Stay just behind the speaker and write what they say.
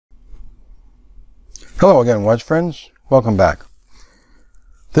Hello again, watch friends. Welcome back.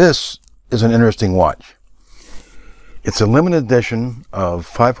 This is an interesting watch. It's a limited edition of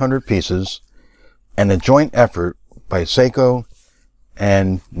 500 pieces and a joint effort by Seiko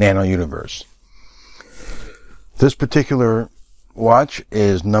and Nano Universe. This particular watch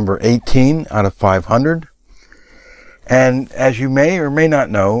is number 18 out of 500. And as you may or may not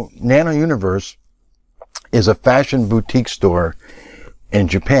know, Nano Universe is a fashion boutique store in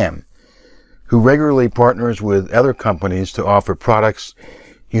Japan who regularly partners with other companies to offer products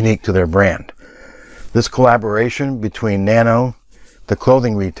unique to their brand. This collaboration between Nano, the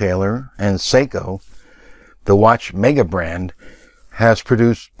clothing retailer, and Seiko, the watch mega brand, has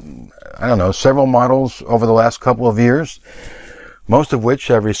produced, several models over the last couple of years, most of which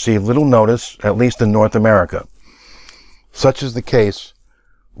have received little notice, at least in North America. Such is the case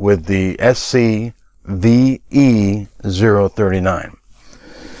with the SCVE039.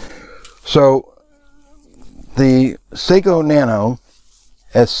 So, the Seiko Nano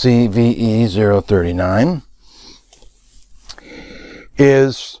SCVE039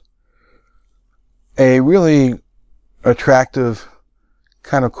 is a really attractive,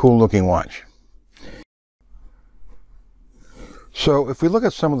 kind of cool looking watch. So, if we look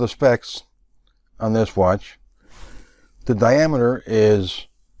at some of the specs on this watch, the diameter is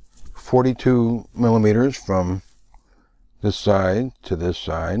 42 millimeters from this side to this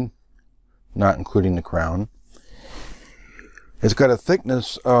side, not including the crown. It's got a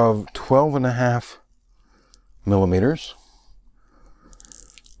thickness of 12.5 millimeters.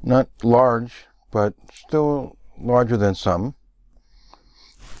 Not large, but still larger than some.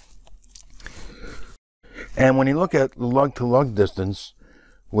 And when you look at the lug-to-lug distance,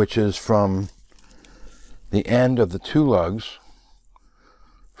 which is from the end of the two lugs,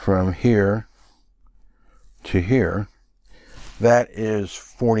 from here to here, that is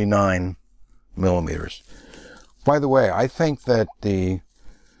 49 millimeters. By the way, I think that the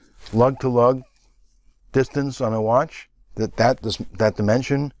lug-to-lug distance on a watch, that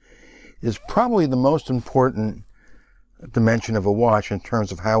dimension, is probably the most important dimension of a watch in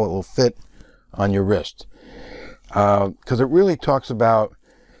terms of how it will fit on your wrist. Because it really takes into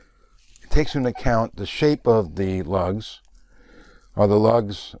account the shape of the lugs. Are the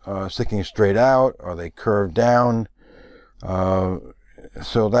lugs sticking straight out? Are they curved down?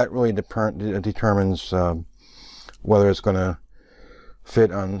 So that really determines whether it's going to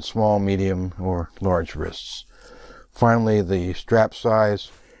fit on small, medium, or large wrists. Finally, the strap size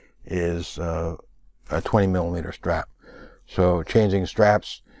is a 20 millimeter strap. So changing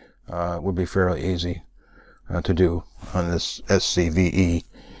straps would be fairly easy to do on this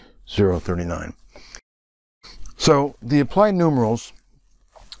SCVE039. So the applied numerals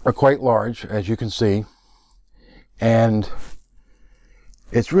are quite large, as you can see, and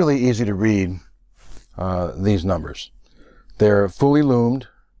it's really easy to read these numbers. They're fully loomed,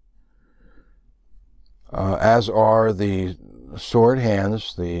 as are the sword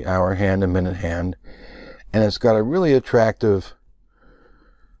hands, the hour hand and minute hand, and it's got a really attractive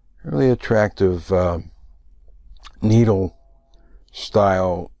needle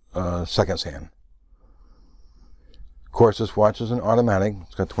style seconds hand. Of course, this watch is an automatic.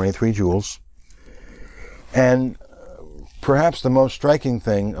 It's got 23 jewels. And perhaps the most striking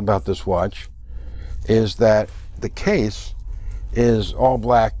thing about this watch is that the case is all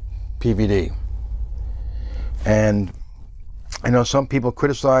black PVD. And I know some people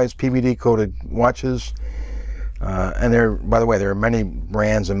criticize PVD coated watches, and by the way, there are many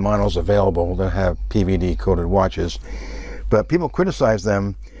brands and models available that have PVD coated watches, but people criticize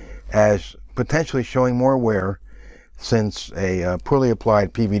them as potentially showing more wear, since a poorly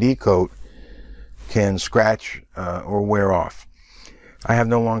applied PVD coat can scratch or wear off. I have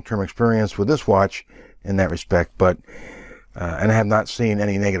no long-term experience with this watch in that respect, but and I have not seen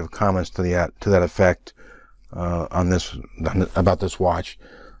any negative comments to that effect about this watch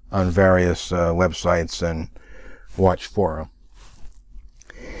on various websites and watch fora.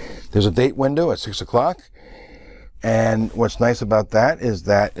 There's a date window at 6 o'clock, and what's nice about that is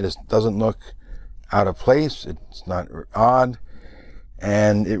that it doesn't look out of place. It's not odd,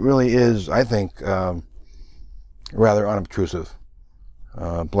 and it really is, I think, rather unobtrusive.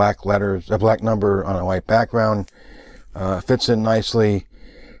 Black letters, a black number on a white background, fits in nicely,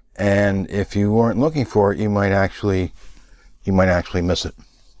 and if you weren't looking for it, you might actually miss it.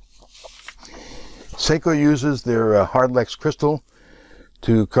 Seiko uses their Hardlex crystal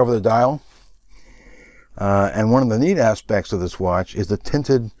to cover the dial, and one of the neat aspects of this watch is the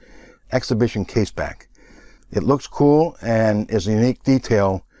tinted exhibition case back. It looks cool and is a unique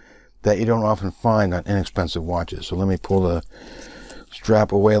detail that you don't often find on inexpensive watches. So let me pull the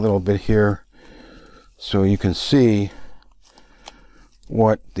strap away a little bit here so you can see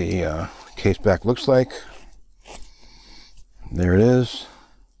what the case back looks like. There it is.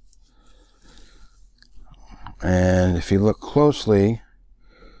 And if you look closely,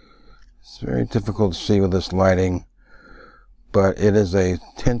 it's very difficult to see with this lighting, but it is a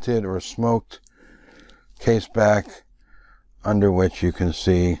tinted or smoked case back under which you can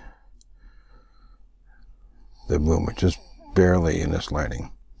see the movement, just barely in this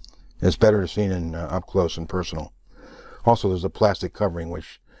lighting. It's better seen in up close and personal. Also, there's a plastic covering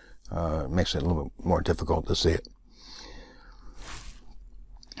which makes it a little bit more difficult to see it.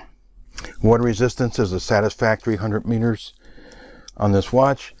 Water resistance is a satisfactory 100 meters on this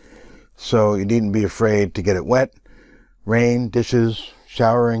watch, so you needn't be afraid to get it wet. Rain, dishes,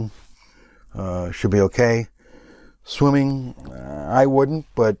 showering should be okay. Swimming, I wouldn't,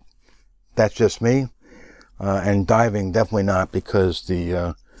 but that's just me. And diving, definitely not, because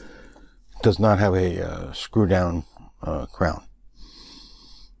the does not have a screw down crown.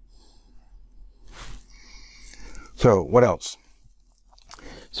 So what else?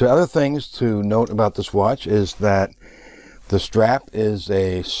 So other things to note about this watch is that the strap is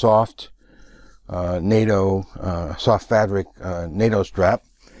a soft NATO, soft fabric NATO strap.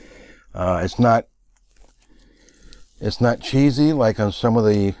 It's not cheesy like on some of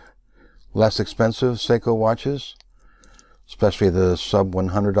the less expensive Seiko watches, especially the sub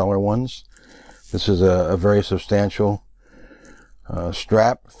 $100 ones. This is a very substantial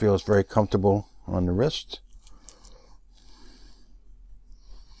strap. Feels very comfortable on the wrist.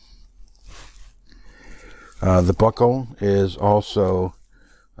 The buckle is also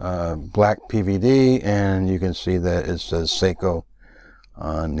black PVD, and you can see that it says Seiko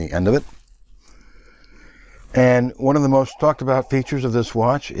on the end of it. And one of the most talked about features of this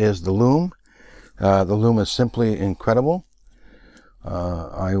watch is the loom. The loom is simply incredible.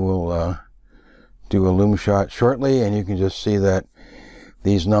 I will do a loom shot shortly, and you can just see that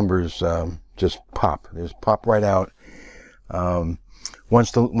these numbers just pop. They just pop right out.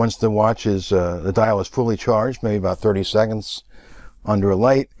 Once the watch is the dial is fully charged, maybe about 30 seconds under a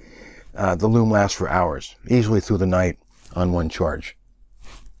light, the loom lasts for hours, easily through the night on one charge.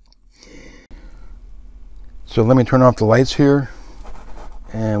 So let me turn off the lights here,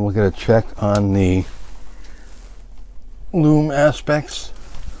 and we'll get a check on the loom aspects.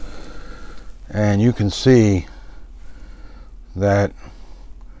 And you can see that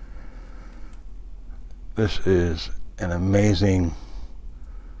this is an amazing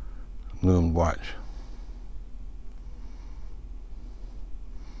loomed watch.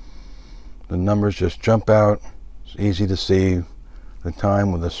 The numbers just jump out. It's easy to see the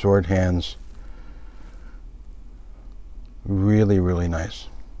time with the sword hands. Really, really nice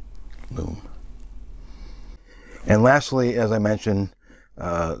loom. And lastly, as I mentioned,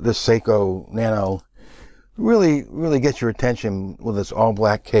 this Seiko Nano really gets your attention with its all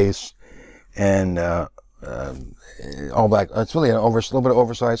black case and all black. It's really a little bit of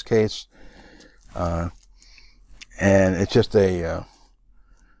oversized case, and it's just a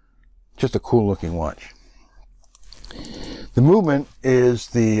cool looking watch. The movement is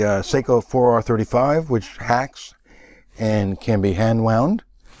the Seiko 4R35, which hacks and can be hand wound.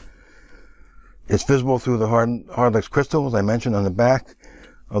 It's visible through the Hardlex crystal, as I mentioned, on the back,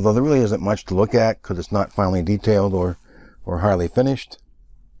 although there really isn't much to look at because it's not finely detailed or highly finished.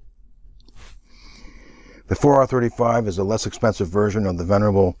 The 4R35 is a less expensive version of the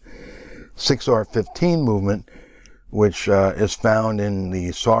venerable 6R15 movement, which is found in the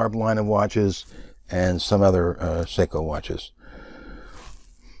SARB line of watches and some other Seiko watches.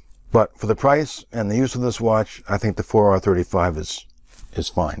 But for the price and the use of this watch, I think the 4R35 is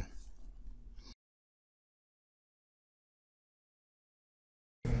fine.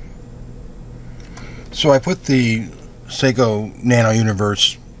 So I put the Seiko Nano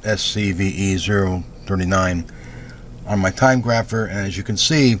Universe SCVE039 on my time grapher, and as you can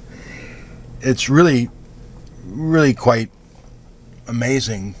see, it's really quite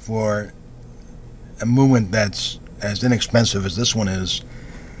amazing for a movement that's as inexpensive as this one is,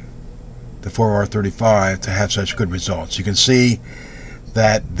 the 4R35, to have such good results. You can see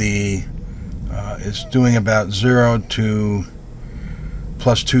that it's doing about 0 to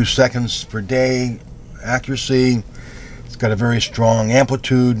 +2 seconds per day accuracy. It's got a very strong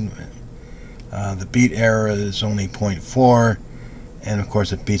amplitude. The beat error is only 0.4, and of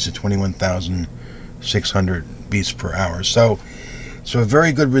course it beats at 21,600 beats per hour. So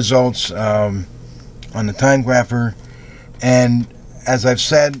very good results on the time grapher. And as I've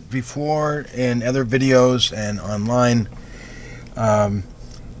said before in other videos and online, and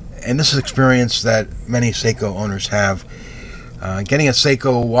this is experience that many Seiko owners have, getting a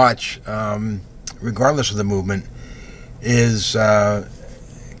Seiko watch regardless of the movement, is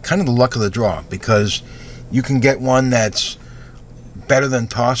kind of the luck of the draw, because you can get one that's better than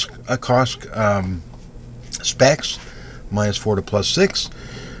Kosk specs, -4 to +6,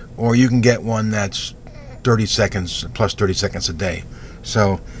 or you can get one that's 30 seconds plus 30 seconds a day.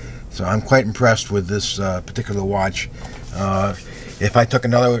 So I'm quite impressed with this particular watch. If I took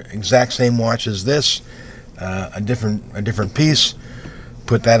another exact same watch as this, a different piece,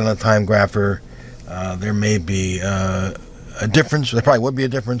 put that on a time grapher, there may be a difference. There probably would be a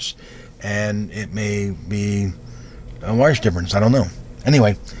difference, and it may be a large difference. I don't know.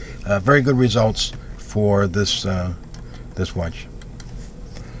 Anyway, very good results for this this watch.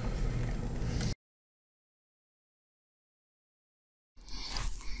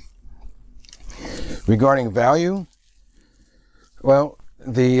 Regarding value, well,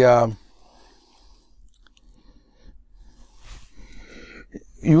 you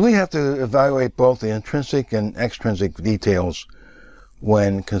really have to evaluate both the intrinsic and extrinsic details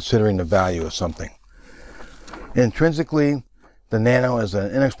when considering the value of something. Intrinsically, the Nano is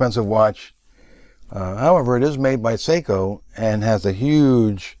an inexpensive watch. However, it is made by Seiko and has a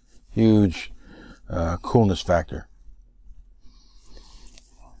huge coolness factor.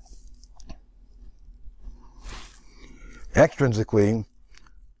 Extrinsically,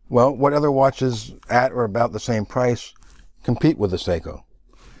 well, what other watches at or about the same price compete with the Seiko?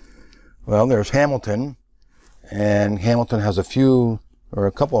 Well, there's Hamilton, and Hamilton has a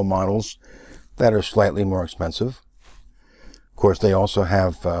couple of models that are slightly more expensive. Of course, they also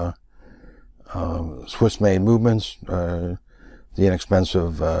have Swiss-made movements, the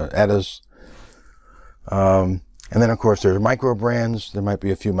inexpensive Eddas. And then, of course, there's micro brands. There might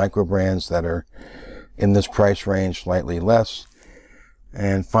be a few micro brands that are in this price range, slightly less.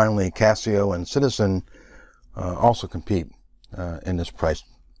 And finally, Casio and Citizen also compete in this price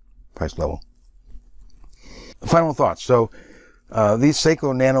level. Final thoughts. So these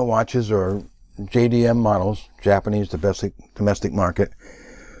Seiko Nano watches are JDM models, Japanese domestic market.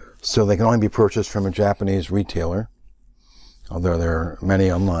 So they can only be purchased from a Japanese retailer, although there are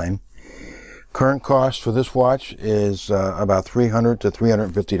many online. Current cost for this watch is about $300 to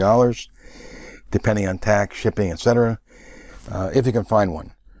 $350, depending on tax, shipping, etc. If you can find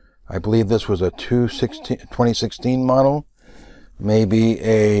one. I believe this was a 2016 model, maybe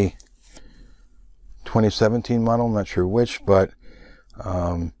a 2017 model, I'm not sure which, but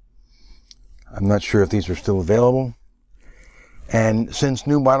I'm not sure if these are still available. And since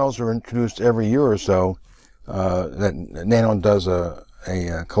new models are introduced every year or so, that Nano does a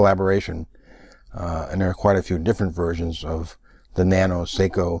collaboration, and there are quite a few different versions of the Nano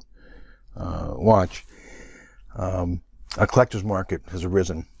Seiko watch. A collector's market has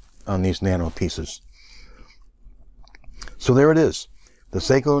arisen on these Nano pieces. So there it is, the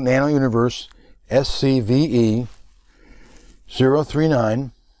Seiko Nano Universe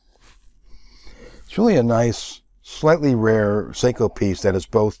SCVE039. It's really a nice, slightly rare Seiko piece that is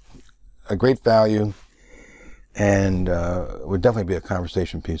both a great value and would definitely be a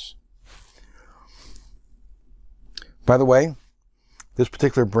conversation piece. By the way, this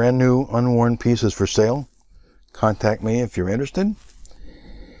particular brand new unworn piece is for sale. Contact me if you're interested.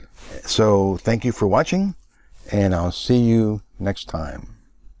 So thank you for watching, and I'll see you next time.